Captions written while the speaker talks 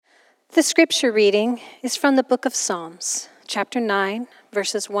The scripture reading is from the book of Psalms, chapter 9,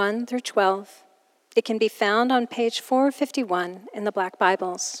 verses 1 through 12. It can be found on page 451 in the Black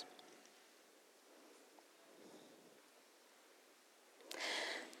Bibles.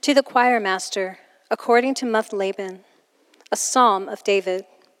 To the choir master, according to Muth-labben, a psalm of David.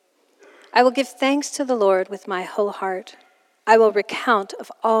 I will give thanks to the Lord with my whole heart. I will recount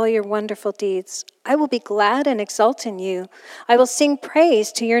of all your wonderful deeds. I will be glad and exult in you. I will sing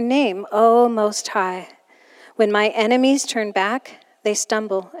praise to your name, O Most High. When my enemies turn back, they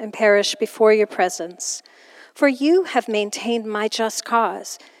stumble and perish before your presence. For you have maintained my just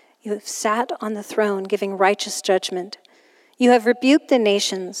cause. You have sat on the throne giving righteous judgment. You have rebuked the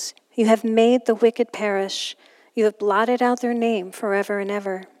nations. You have made the wicked perish. You have blotted out their name forever and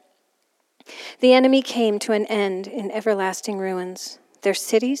ever. The enemy came to an end in everlasting ruins. Their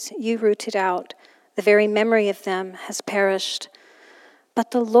cities you rooted out. The very memory of them has perished. But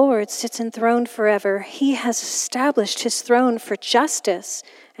the Lord sits enthroned forever. He has established his throne for justice,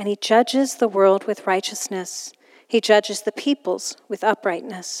 and he judges the world with righteousness. He judges the peoples with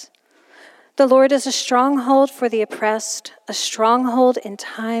uprightness. The Lord is a stronghold for the oppressed, a stronghold in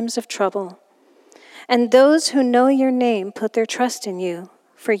times of trouble. And those who know your name put their trust in you.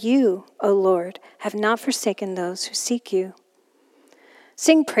 For you, O Lord, have not forsaken those who seek you.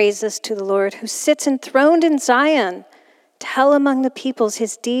 Sing praises to the Lord who sits enthroned in Zion. Tell among the peoples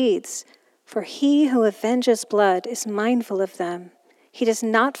his deeds. For he who avenges blood is mindful of them. He does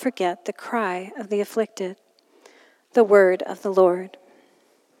not forget the cry of the afflicted. The word of the Lord.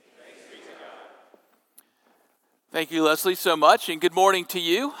 Thank you, Leslie, so much, and good morning to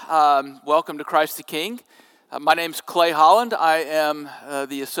you. Welcome to Christ the King. My name's Clay Holland. I am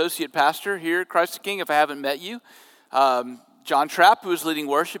the associate pastor here at Christ the King, if I haven't met you. John Trapp, who is leading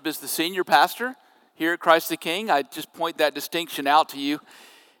worship, is the senior pastor here at Christ the King. I just point that distinction out to you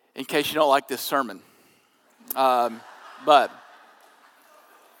in case you don't like this sermon. But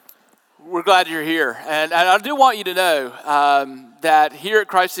we're glad you're here. And I do want you to know that here at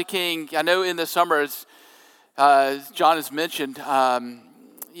Christ the King, I know in the summer, as John has mentioned, as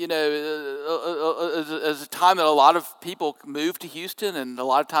a time that a lot of people move to Houston and a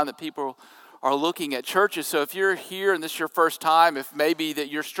lot of time that people are looking at churches. So if you're here and this is your first time, if maybe that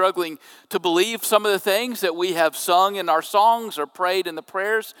you're struggling to believe some of the things that we have sung in our songs or prayed in the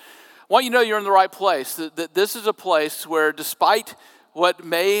prayers, I want you to know you're in the right place. That this is a place where despite what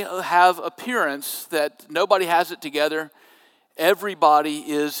may have appearance that nobody has it together,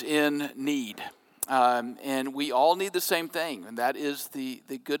 everybody is in need. And we all need the same thing, and that is the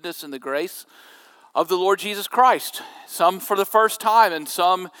goodness and the grace of the Lord Jesus Christ, some for the first time and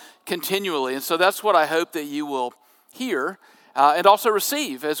some continually. And so that's what I hope that you will hear and also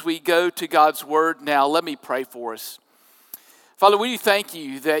receive as we go to God's Word. Now, let me pray for us. Father, we thank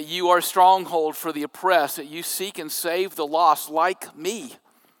you that you are a stronghold for the oppressed, that you seek and save the lost like me,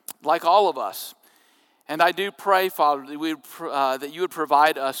 like all of us. And I do pray, Father, that you would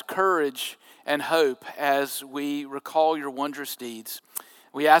provide us courage and hope as we recall your wondrous deeds.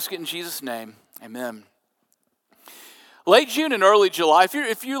 We ask it in Jesus' name. Amen. Late June and early July,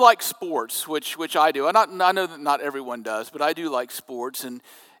 if you like sports, which I do, and I know that not everyone does, but I do like sports, and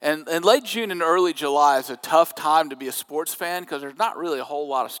late June and early July is a tough time to be a sports fan because there's not really a whole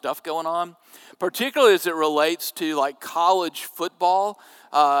lot of stuff going on, particularly as it relates to like college football.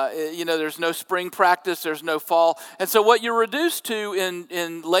 There's no spring practice, there's no fall. And so what you're reduced to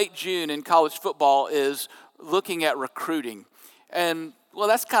in late June in college football is looking at recruiting. And, well,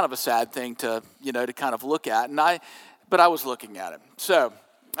 that's kind of a sad thing to kind of look at. But I was looking at it. So,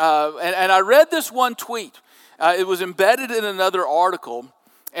 and I read this one tweet. It was embedded in another article.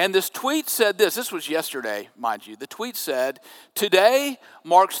 And this tweet said this. This was yesterday, mind you. The tweet said, "Today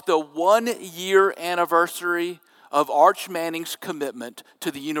marks the 1-year anniversary of Arch Manning's commitment to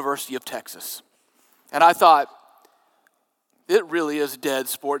the University of Texas." And I thought, it really is dead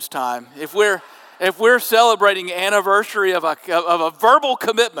sports time. If we're celebrating anniversary of a verbal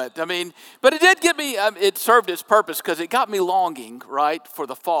commitment, but it did get me. It served its purpose because it got me longing, right, for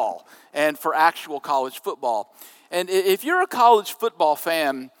the fall and for actual college football. And if you're a college football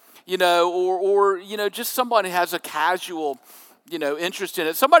fan, or just somebody has a casual, interest in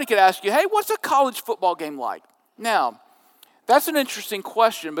it, somebody could ask you, "Hey, what's a college football game like?" Now, that's an interesting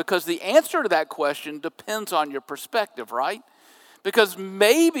question because the answer to that question depends on your perspective, right? Because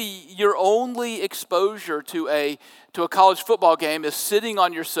maybe your only exposure to a to a college football game is sitting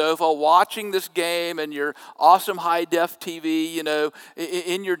on your sofa watching this game and your awesome high-def TV,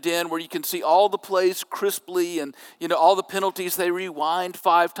 in your den where you can see all the plays crisply and, all the penalties, they rewind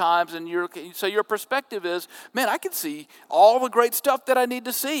 5 times. And so your perspective is, man, I can see all the great stuff that I need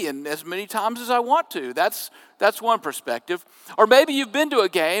to see and as many times as I want to. That's one perspective. Or maybe you've been to a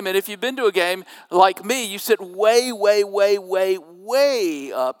game, and if you've been to a game like me, you sit way, way, way, way,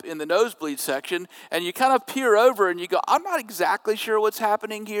 way up in the nosebleed section, and you kind of peer over and you go, I'm not exactly sure what's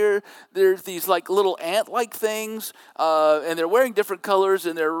happening here. There's these like little ant-like things, and they're wearing different colors,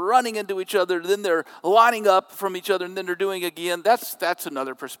 and they're running into each other, then they're lining up from each other, and then they're doing it again. That's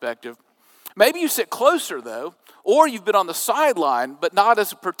another perspective. Maybe you sit closer, though, or you've been on the sideline, but not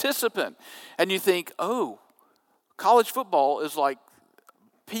as a participant, and you think, oh, college football is like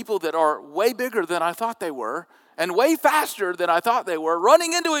people that are way bigger than I thought they were and way faster than I thought they were,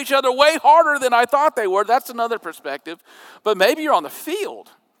 running into each other way harder than I thought they were. That's another perspective. But maybe you're on the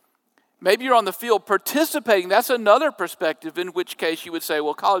field. Maybe you're on the field participating. That's another perspective, in which case you would say,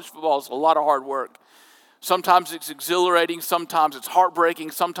 well, college football is a lot of hard work. Sometimes it's exhilarating. Sometimes it's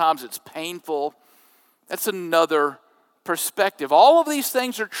heartbreaking. Sometimes it's painful. That's another perspective. All of these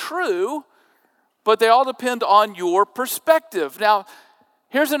things are true, but they all depend on your perspective. Now,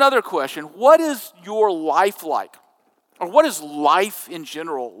 here's another question. What is your life like? Or what is life in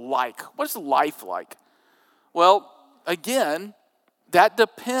general like? What is life like? Well, again, that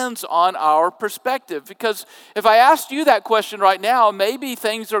depends on our perspective. Because if I asked you that question right now, maybe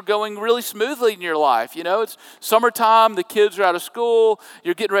things are going really smoothly in your life. It's summertime, the kids are out of school,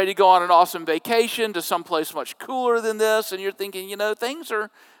 you're getting ready to go on an awesome vacation to someplace much cooler than this, and you're thinking, things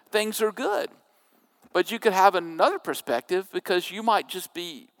are good. But you could have another perspective because you might just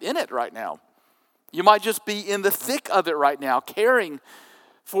be in it right now. You might just be in the thick of it right now, caring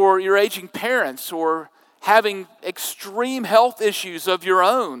for your aging parents or having extreme health issues of your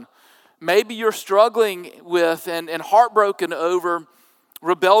own. Maybe you're struggling with and heartbroken over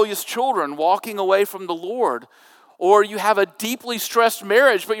rebellious children walking away from the Lord. Or you have a deeply stressed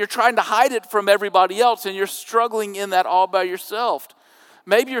marriage, but you're trying to hide it from everybody else and you're struggling in that all by yourself.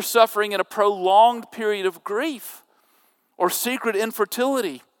 Maybe you're suffering in a prolonged period of grief or secret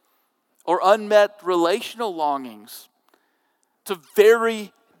infertility or unmet relational longings. It's a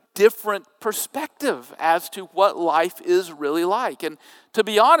very different perspective as to what life is really like. And to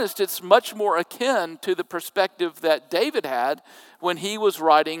be honest, it's much more akin to the perspective that David had when he was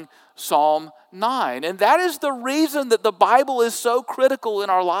writing Psalm 9. And that is the reason that the Bible is so critical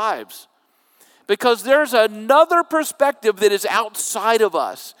in our lives. Because there's another perspective that is outside of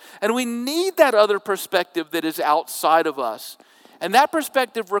us. And we need that other perspective that is outside of us. And that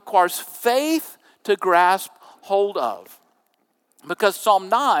perspective requires faith to grasp hold of. Because Psalm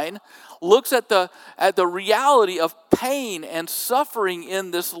 9 looks at the reality of pain and suffering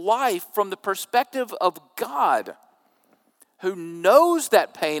in this life from the perspective of God, who knows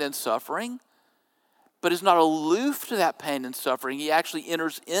that pain and suffering, but is not aloof to that pain and suffering. He actually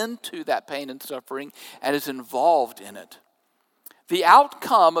enters into that pain and suffering and is involved in it. The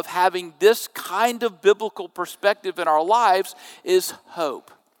outcome of having this kind of biblical perspective in our lives is hope.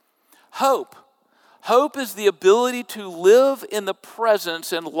 Hope. Hope is the ability to live in the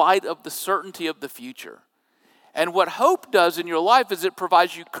presence in light of the certainty of the future. And what hope does in your life is it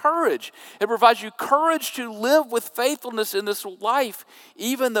provides you courage. It provides you courage to live with faithfulness in this life,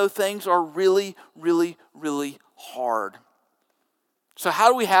 even though things are really, really, really hard. So how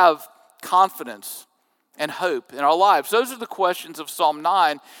do we have confidence and hope in our lives? Those are the questions of Psalm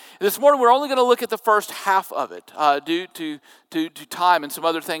 9. This morning we're only going to look at the first half of it due to time and some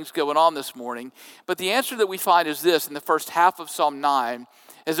other things going on this morning. But the answer that we find is this in the first half of Psalm 9,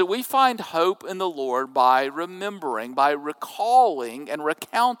 is that we find hope in the Lord by remembering, by recalling and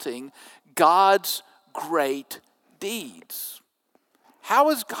recounting God's great deeds. How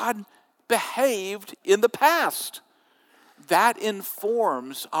has God behaved in the past? That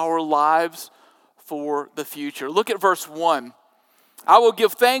informs our lives for the future. Look at verse 1. I will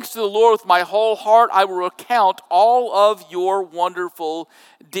give thanks to the Lord with my whole heart. I will recount all of your wonderful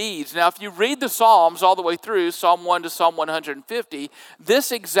deeds. Now, if you read the Psalms all the way through, Psalm 1 to Psalm 150,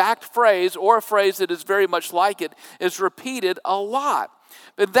 this exact phrase, or a phrase that is very much like it, is repeated a lot.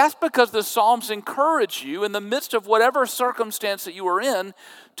 But that's because the Psalms encourage you in the midst of whatever circumstance that you are in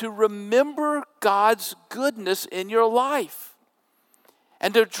to remember God's goodness in your life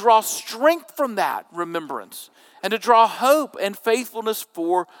and to draw strength from that remembrance and to draw hope and faithfulness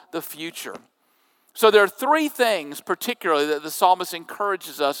for the future. So there are three things particularly that the psalmist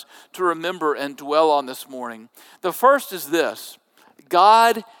encourages us to remember and dwell on this morning. The first is this: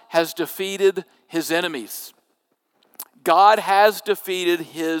 God has defeated his enemies. God has defeated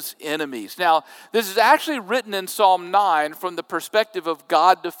his enemies. Now, this is actually written in Psalm 9 from the perspective of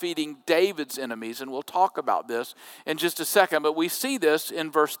God defeating David's enemies, and we'll talk about this in just a second. But we see this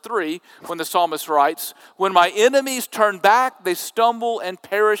in verse 3 when the psalmist writes, "When my enemies turn back, they stumble and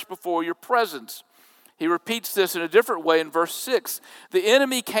perish before your presence." He repeats this in a different way in verse 6. "The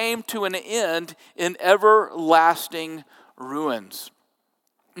enemy came to an end in everlasting ruins."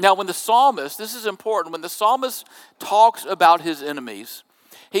 Now, when the psalmist, this is important, when the psalmist talks about his enemies,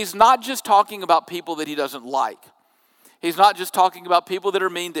 he's not just talking about people that he doesn't like. He's not just talking about people that are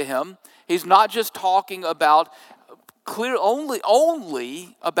mean to him. He's not just talking about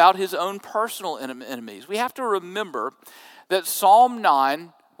only about his own personal enemies. We have to remember that Psalm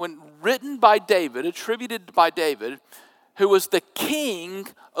 9, when written by David, attributed by David, who was the king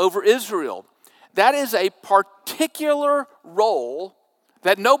over Israel, that is a particular role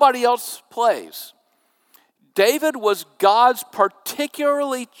that nobody else plays. David was God's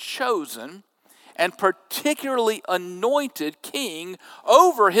particularly chosen and particularly anointed king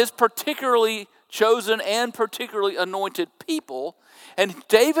over his particularly chosen and particularly anointed people. And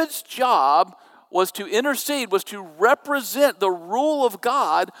David's job was to intercede, was to represent the rule of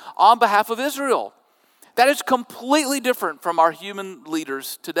God on behalf of Israel. That is completely different from our human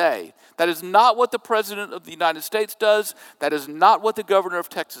leaders today. That is not what the President of the United States does. That is not what the governor of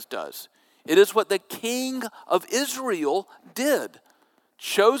Texas does. It is what the King of Israel did.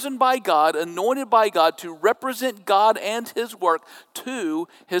 Chosen by God, anointed by God to represent God and his work to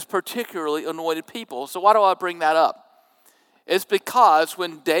his particularly anointed people. So why do I bring that up? It's because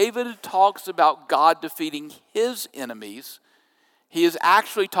when David talks about God defeating his enemies, he is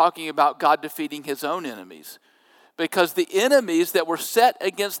actually talking about God defeating his own enemies. Because the enemies that were set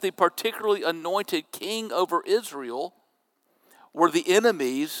against the particularly anointed king over Israel were the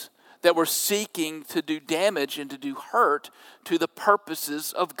enemies that were seeking to do damage and to do hurt to the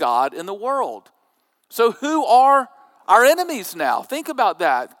purposes of God in the world. So who are our enemies now? Think about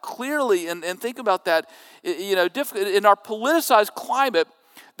that clearly and think about that. In our politicized climate,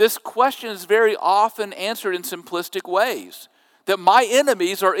 this question is very often answered in simplistic ways. That my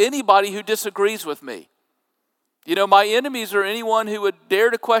enemies are anybody who disagrees with me. My enemies are anyone who would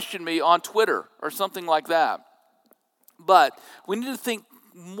dare to question me on Twitter or something like that. But we need to think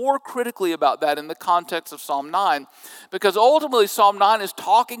more critically about that in the context of Psalm 9, because ultimately Psalm 9 is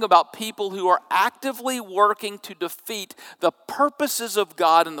talking about people who are actively working to defeat the purposes of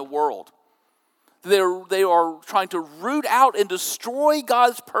God in the world. They are trying to root out and destroy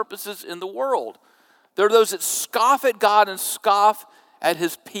God's purposes in the world. There are those that scoff at God and scoff at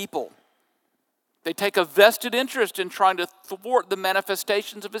his people. They take a vested interest in trying to thwart the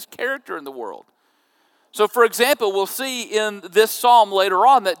manifestations of his character in the world. So, for example, we'll see in this psalm later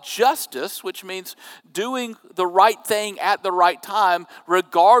on that justice, which means doing the right thing at the right time,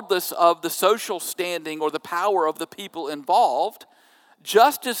 regardless of the social standing or the power of the people involved,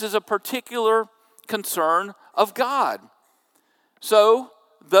 justice is a particular concern of God. So,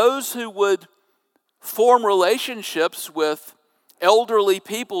 those who would form relationships with elderly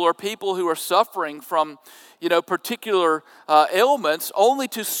people or people who are suffering from, particular ailments, only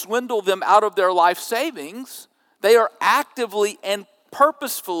to swindle them out of their life savings, they are actively and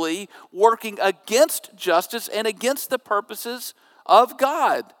purposefully working against justice and against the purposes of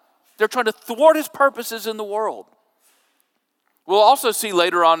God. They're trying to thwart his purposes in the world. We'll also see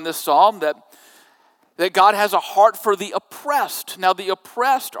later on in this psalm that God has a heart for the oppressed. Now, the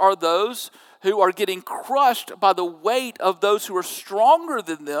oppressed are those who are getting crushed by the weight of those who are stronger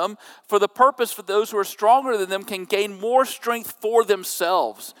than them, for the purpose for those who are stronger than them can gain more strength for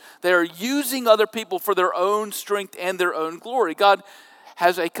themselves. They are using other people for their own strength and their own glory. God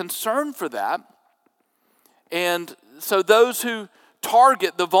has a concern for that. And so those who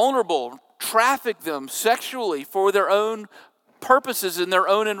target the vulnerable, traffic them sexually for their own purposes and their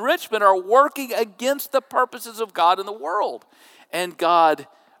own enrichment are working against the purposes of God in the world. And God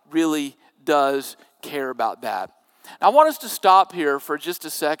really does care about that. Now, I want us to stop here for just a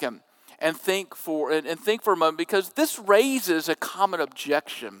second and think for a moment, because this raises a common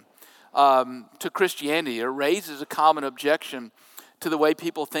objection to Christianity. It raises a common objection to the way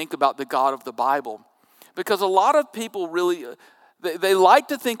people think about the God of the Bible. Because a lot of people really, they like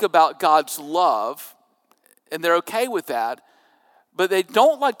to think about God's love, and they're okay with that, but they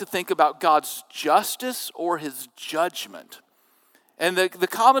don't like to think about God's justice or his judgment. And the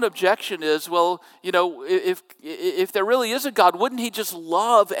common objection is, well, if there really is a God, wouldn't he just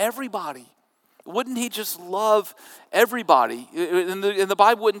love everybody? Wouldn't he just love everybody? And the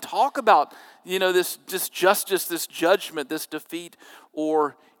Bible wouldn't talk about, this justice, this judgment, this defeat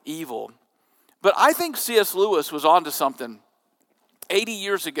or evil. But I think C.S. Lewis was onto something 80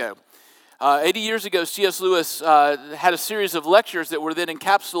 years ago. 80 years ago, C.S. Lewis had a series of lectures that were then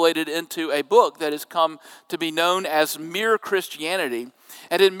encapsulated into a book that has come to be known as Mere Christianity.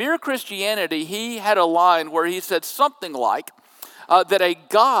 And in Mere Christianity, he had a line where he said something like that a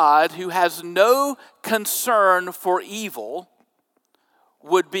God who has no concern for evil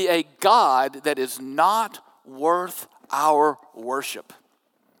would be a God that is not worth our worship.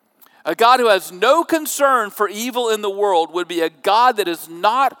 A God who has no concern for evil in the world would be a God that is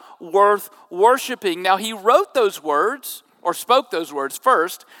not worth worshiping. Now, he wrote those words, or spoke those words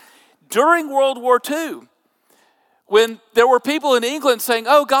first, during World War II, when there were people in England saying,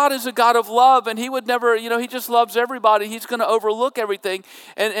 oh, God is a God of love, and he would never, he just loves everybody. He's going to overlook everything.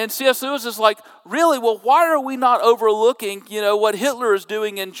 And C.S. Lewis is like, really? Well, why are we not overlooking, what Hitler is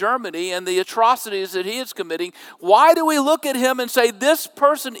doing in Germany and the atrocities that he is committing? Why do we look at him and say, this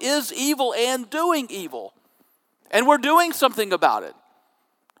person is evil and doing evil? And we're doing something about it.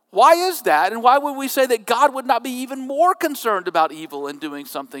 Why is that? And why would we say that God would not be even more concerned about evil and doing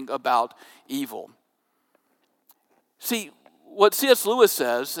something about evil? See, what C.S. Lewis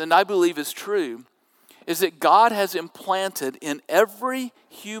says, and I believe is true, is that God has implanted in every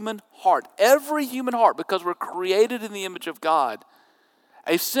human heart, because we're created in the image of God,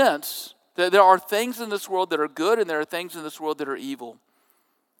 a sense that there are things in this world that are good and there are things in this world that are evil.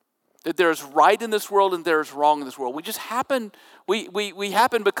 That there's right in this world and there's wrong in this world. We just happen, we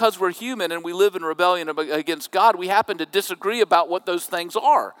happen because we're human and we live in rebellion against God, we happen to disagree about what those things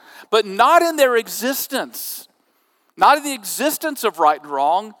are, but not in their existence. Not in the existence of right and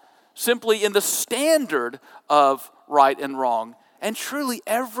wrong, simply in the standard of right and wrong. And truly,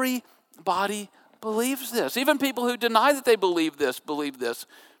 everybody believes this. Even people who deny that they believe this.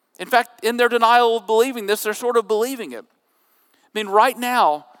 In fact, in their denial of believing this, they're sort of believing it. I mean, right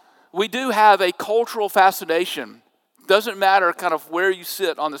now, we do have a cultural fascination. Doesn't matter kind of where you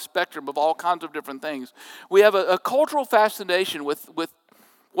sit on the spectrum of all kinds of different things. We have a cultural fascination with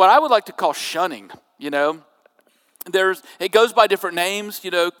what I would like to call shunning, It goes by different names,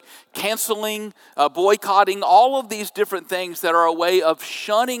 canceling, boycotting, all of these different things that are a way of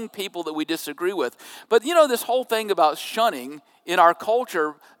shunning people that we disagree with. But this whole thing about shunning in our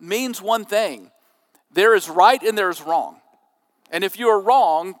culture means one thing. There is right and there is wrong. And if you're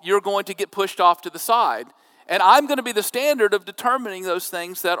wrong, you're going to get pushed off to the side. And I'm going to be the standard of determining those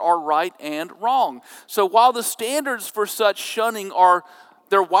things that are right and wrong. So while the standards for such shunning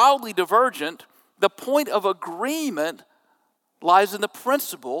they're wildly divergent, the point of agreement lies in the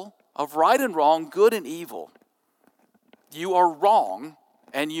principle of right and wrong, good and evil. You are wrong,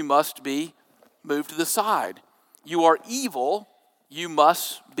 and you must be moved to the side. You are evil, you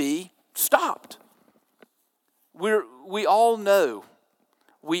must be stopped. We all know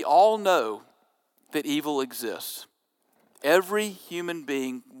that evil exists. Every human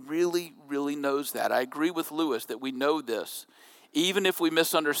being really, really knows that. I agree with Lewis that we know this. Even if we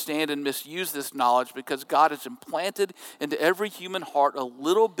misunderstand and misuse this knowledge, because God has implanted into every human heart a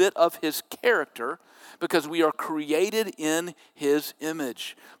little bit of his character, because we are created in his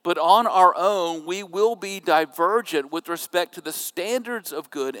image. But on our own, we will be divergent with respect to the standards of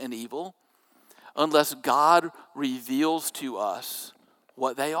good and evil unless God reveals to us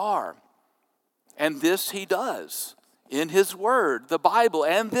what they are. And this he does in his word, the Bible,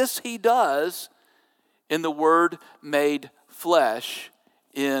 and this he does in the Word made flesh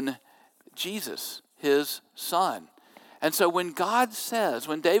in Jesus, his Son. And so when David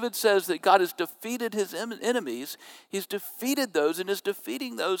says that God has defeated his enemies, he's defeated those and is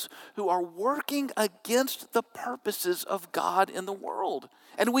defeating those who are working against the purposes of God in the world.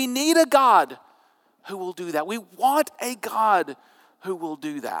 And we need a God who will do that. We want a God who will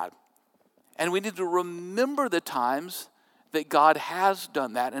do that. And we need to remember the times that God has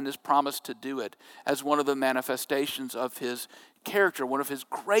done that and has promised to do it as one of the manifestations of his character, one of his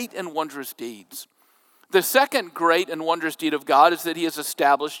great and wondrous deeds. The second great and wondrous deed of God is that he has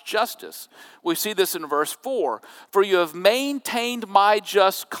established justice. We see this in verse 4. For you have maintained my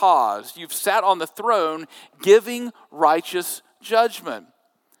just cause. You've sat on the throne giving righteous judgment.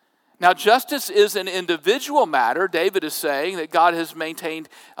 Now, justice is an individual matter. David is saying that God has maintained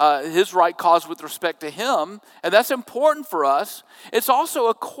his right cause with respect to him, and that's important for us. It's also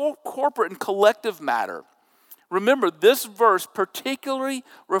a corporate and collective matter. Remember, this verse particularly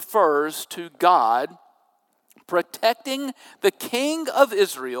refers to God protecting the king of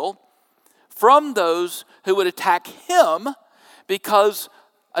Israel from those who would attack him, because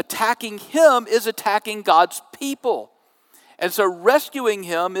attacking him is attacking God's people. And so rescuing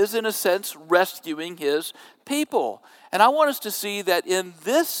him is, in a sense, rescuing his people. And I want us to see that in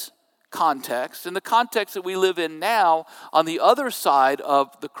this context, in the context that we live in now on the other side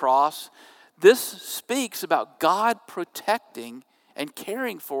of the cross, this speaks about God protecting and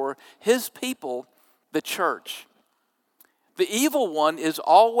caring for his people, the church. The evil one is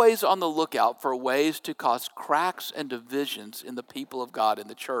always on the lookout for ways to cause cracks and divisions in the people of God in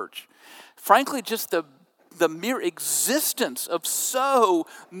the church. Frankly, just the mere existence of so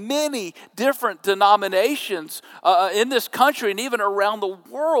many different denominations in this country and even around the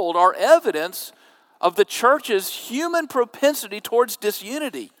world are evidence of the church's human propensity towards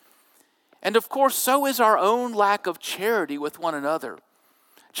disunity. And of course, so is our own lack of charity with one another.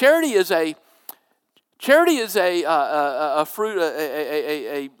 Charity is a fruit,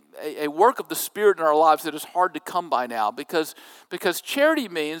 a work of the Spirit in our lives that is hard to come by now, because charity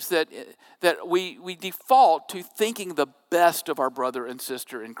means that we default to thinking the best of our brother and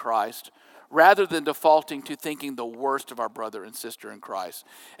sister in Christ, rather than defaulting to thinking the worst of our brother and sister in Christ.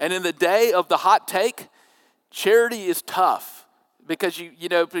 And in the day of the hot take, charity is tough. Because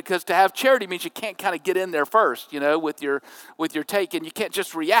because to have charity means you can't kind of get in there first, with your take, and you can't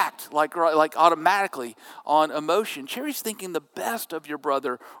just react like automatically on emotion. Charity's thinking the best of your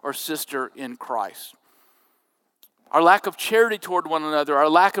brother or sister in Christ. Our lack of charity toward one another, our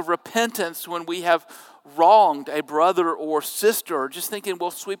lack of repentance when we have wronged a brother or sister, or just thinking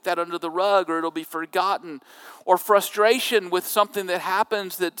we'll sweep that under the rug or it'll be forgotten, or frustration with something that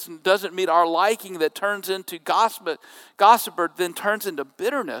happens that doesn't meet our liking, that turns into gossip, or then turns into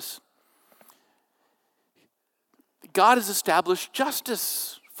bitterness. God has established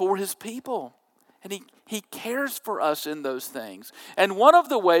justice for his people, and he cares for us in those things. And one of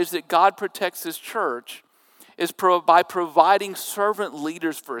the ways that God protects his church is by providing servant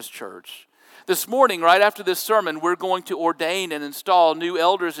leaders for his church. This morning, right after this sermon, we're going to ordain and install new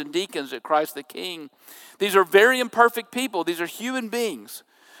elders and deacons at Christ the King. These are very imperfect people. These are human beings.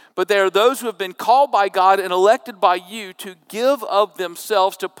 But they are those who have been called by God and elected by you to give of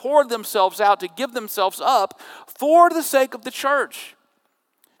themselves, to pour themselves out, to give themselves up for the sake of the church.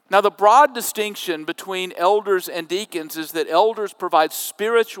 Now, the broad distinction between elders and deacons is that elders provide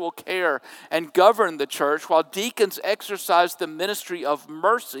spiritual care and govern the church, while deacons exercise the ministry of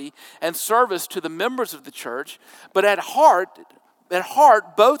mercy and service to the members of the church. But at heart,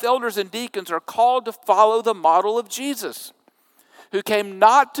 both elders and deacons are called to follow the model of Jesus, who came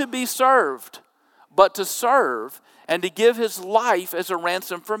not to be served, but to serve and to give his life as a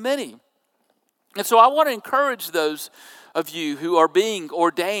ransom for many. And so I want to encourage those of you who are being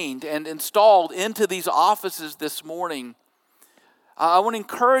ordained and installed into these offices this morning. I want to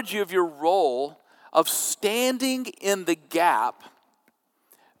encourage you of your role of standing in the gap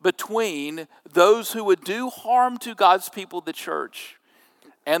between those who would do harm to God's people, the church,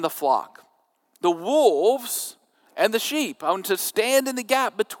 and the flock. The wolves and the sheep. I want to stand in the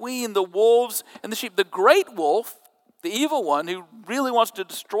gap between the wolves and the sheep. The great wolf, the evil one who really wants to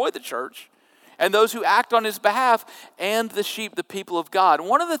destroy the church, and those who act on his behalf, and the sheep, the people of God. And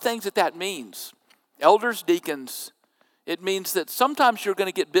one of the things that means, elders, deacons, it means that sometimes you're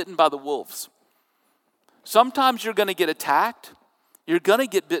going to get bitten by the wolves. Sometimes you're going to get attacked. You're going to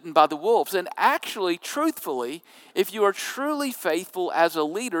get bitten by the wolves. And actually, truthfully, if you are truly faithful as a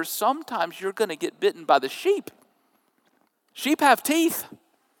leader, sometimes you're going to get bitten by the sheep. Sheep have teeth,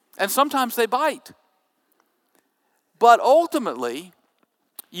 and sometimes they bite. But ultimately,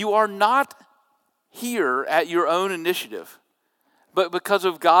 you are not here at your own initiative, but because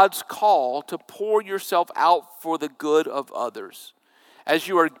of God's call to pour yourself out for the good of others, as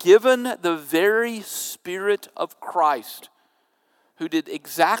you are given the very Spirit of Christ, who did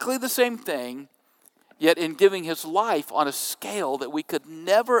exactly the same thing, yet in giving his life on a scale that we could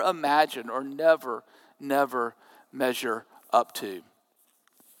never imagine or never measure up to.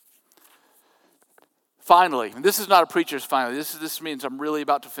 Finally, and this is not a preacher's finally, this means I'm really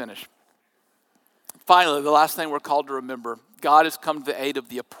about to finish. Finally, the last thing we're called to remember, God has come to the aid of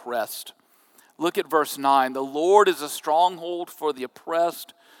the oppressed. Look at verse 9. The Lord is a stronghold for the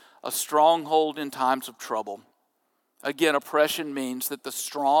oppressed, a stronghold in times of trouble. Again, oppression means that the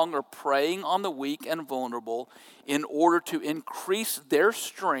strong are preying on the weak and vulnerable in order to increase their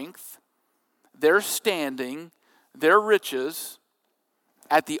strength, their standing, their riches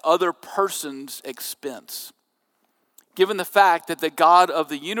at the other person's expense. Given the fact that the God of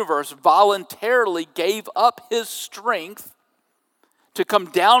the universe voluntarily gave up his strength to come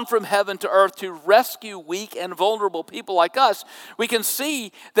down from heaven to earth to rescue weak and vulnerable people like us, we can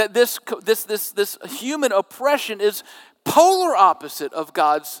see that this human oppression is polar opposite of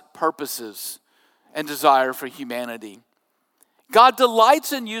God's purposes and desire for humanity. God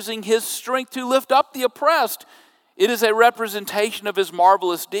delights in using his strength to lift up the oppressed. It is a representation of his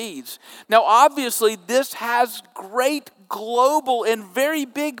marvelous deeds. Now, obviously, this has great global and very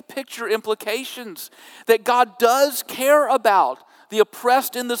big picture implications that God does care about the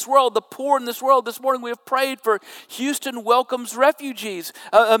oppressed in this world, the poor in this world. This morning we have prayed for Houston Welcomes Refugees,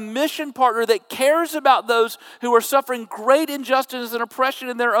 a mission partner that cares about those who are suffering great injustice and oppression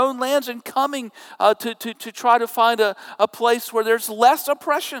in their own lands and coming to try to find a place where there's less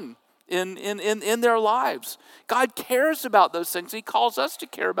oppression in their lives. God cares about those things. He calls us to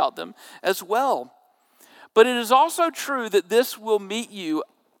care about them as well. But it is also true that this will meet you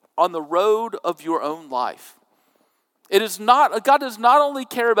on the road of your own life. God does not only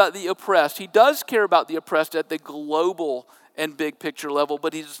care about the oppressed, he does care about the oppressed at the global and big picture level,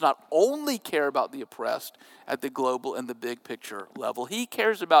 but he does not only care about the oppressed at the global and the big picture level. He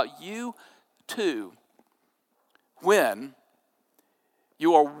cares about you too when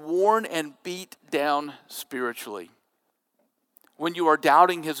you are worn and beat down spiritually, when you are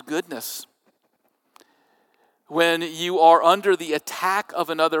doubting his goodness, when you are under the attack of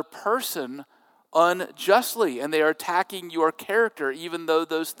another person unjustly, and they are attacking your character, even though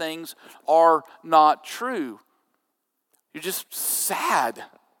those things are not true. You're just sad,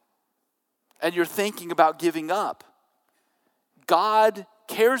 and you're thinking about giving up. God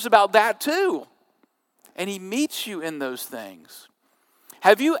cares about that too, and he meets you in those things.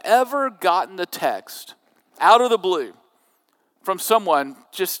 Have you ever gotten a text out of the blue from someone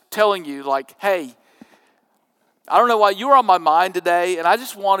just telling you, like, hey, I don't know why you were on my mind today, and I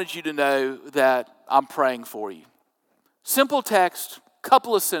just wanted you to know that I'm praying for you. Simple text,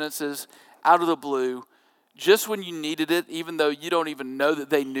 couple of sentences out of the blue, just when you needed it, even though you don't even know that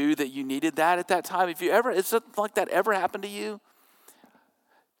they knew that you needed that at that time. Is something like that ever happened to you?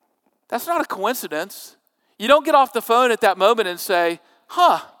 That's not a coincidence. You don't get off the phone at that moment and say,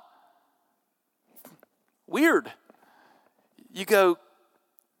 weird. You go,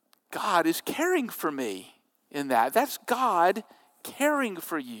 God is caring for me. In that. That's God caring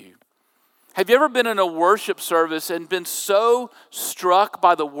for you. Have you ever been in a worship service and been so struck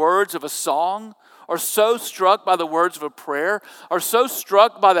by the words of a song, or so struck by the words of a prayer, or so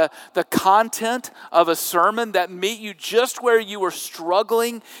struck by the content of a sermon that meet you just where you were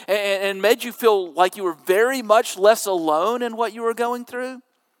struggling and made you feel like you were very much less alone in what you were going through?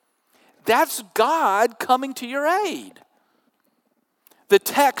 That's God coming to your aid. The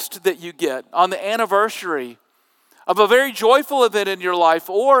text that you get on the anniversary of a very joyful event in your life,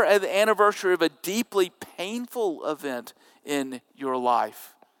 or at the anniversary of a deeply painful event in your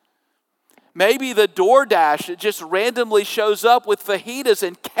life. Maybe the DoorDash that just randomly shows up with fajitas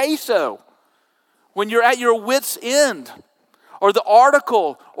and queso when you're at your wit's end. Or the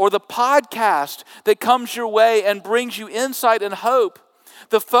article or the podcast that comes your way and brings you insight and hope.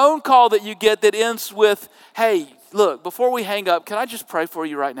 The phone call that you get that ends with, hey, look, before we hang up, can I just pray for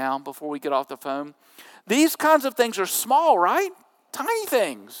you right now before we get off the phone? These kinds of things are small, right? Tiny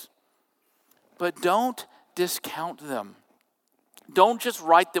things. But don't discount them. Don't just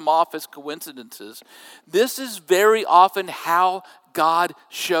write them off as coincidences. This is very often how God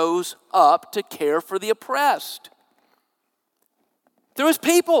shows up to care for the oppressed. Through his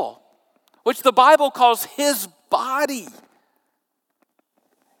people, which the Bible calls his body.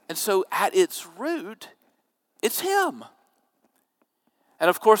 And so at its root, it's him. And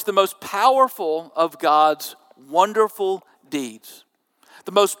of course, the most powerful of God's wonderful deeds,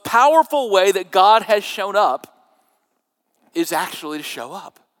 the most powerful way that God has shown up is actually to show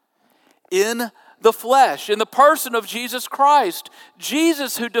up in the flesh, in the person of Jesus Christ.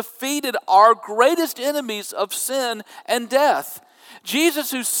 Jesus, who defeated our greatest enemies of sin and death.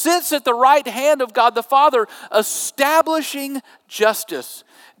 Jesus, who sits at the right hand of God the Father, establishing justice.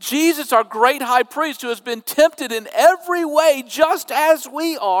 Jesus, our great high priest, who has been tempted in every way just as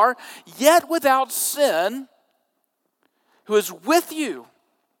we are, yet without sin, who is with you,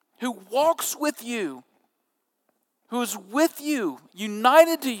 who walks with you, who is with you,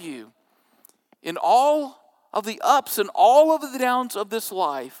 united to you in all of the ups and all of the downs of this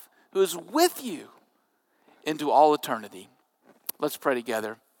life, who is with you into all eternity. Let's pray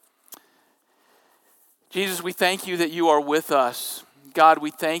together. Jesus, we thank you that you are with us. God, we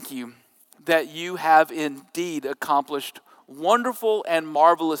thank you that you have indeed accomplished wonderful and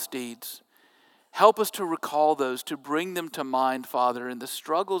marvelous deeds. Help us to recall those, to bring them to mind, Father, in the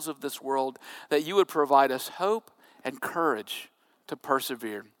struggles of this world, that you would provide us hope and courage to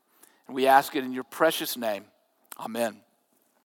persevere. And we ask it in your precious name. Amen.